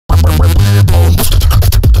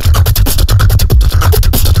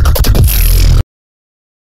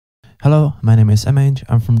Hello, my name is Mange,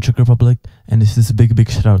 I'm from Czech Republic, and this is a big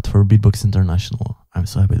shout out for Beatbox International. I'm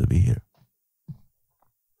so happy to be here.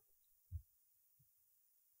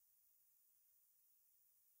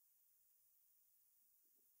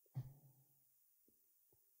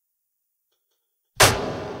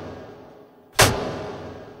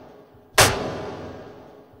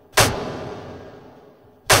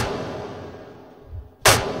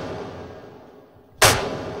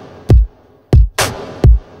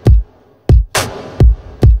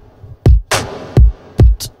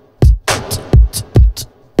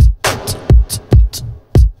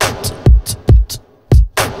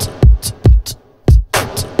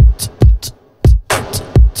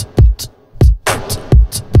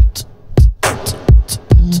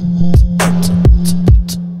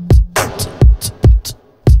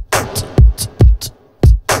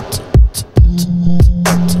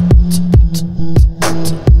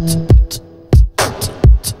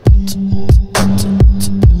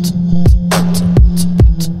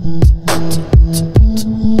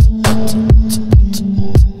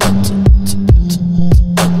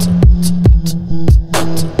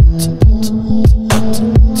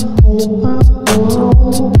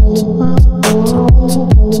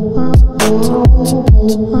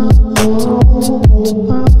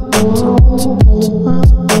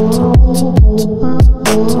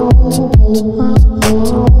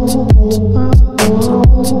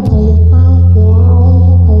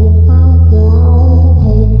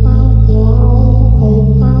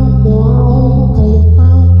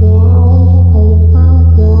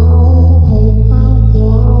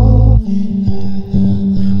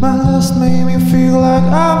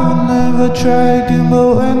 Try again,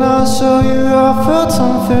 but when I saw you, I felt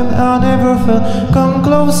something I never felt. Come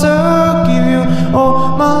closer, give you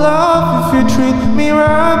all my love. If you treat me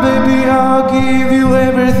right, baby, I'll give you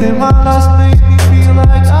everything. My last made me feel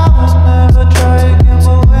like I will never try again,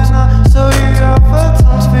 but when I saw you, I felt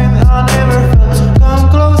something I never felt. Come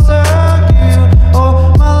closer, give you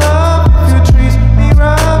all my love. If you treat me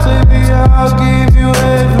right, baby, I'll give you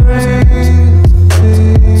everything.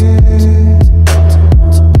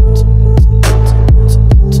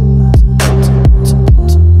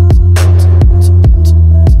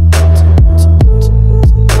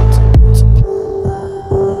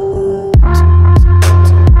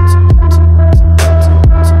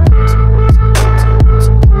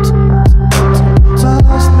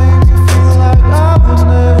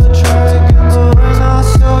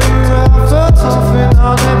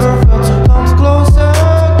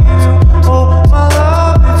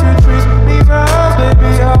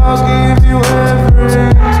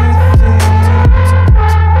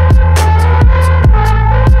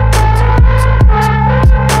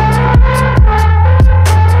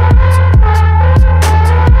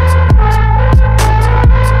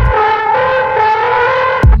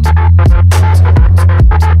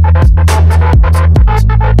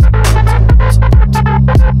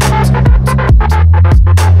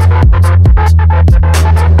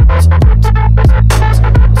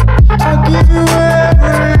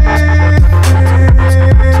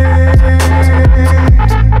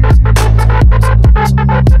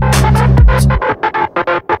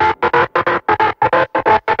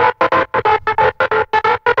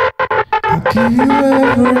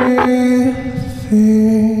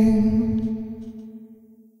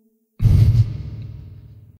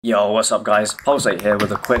 Yo, what's up guys? Pulsate here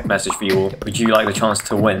with a quick message for you all. Would you like the chance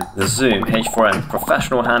to win the Zoom H4n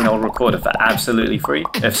professional handheld recorder for absolutely free?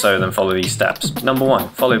 If so, then follow these steps. Number 1,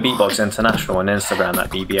 follow Beatbox International on Instagram at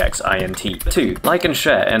bbxint. 2, like and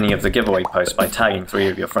share any of the giveaway posts by tagging 3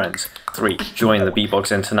 of your friends. 3, join the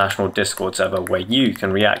Beatbox International Discord server where you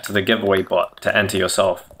can react to the giveaway bot to enter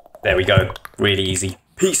yourself. There we go. Really easy.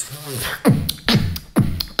 Peace.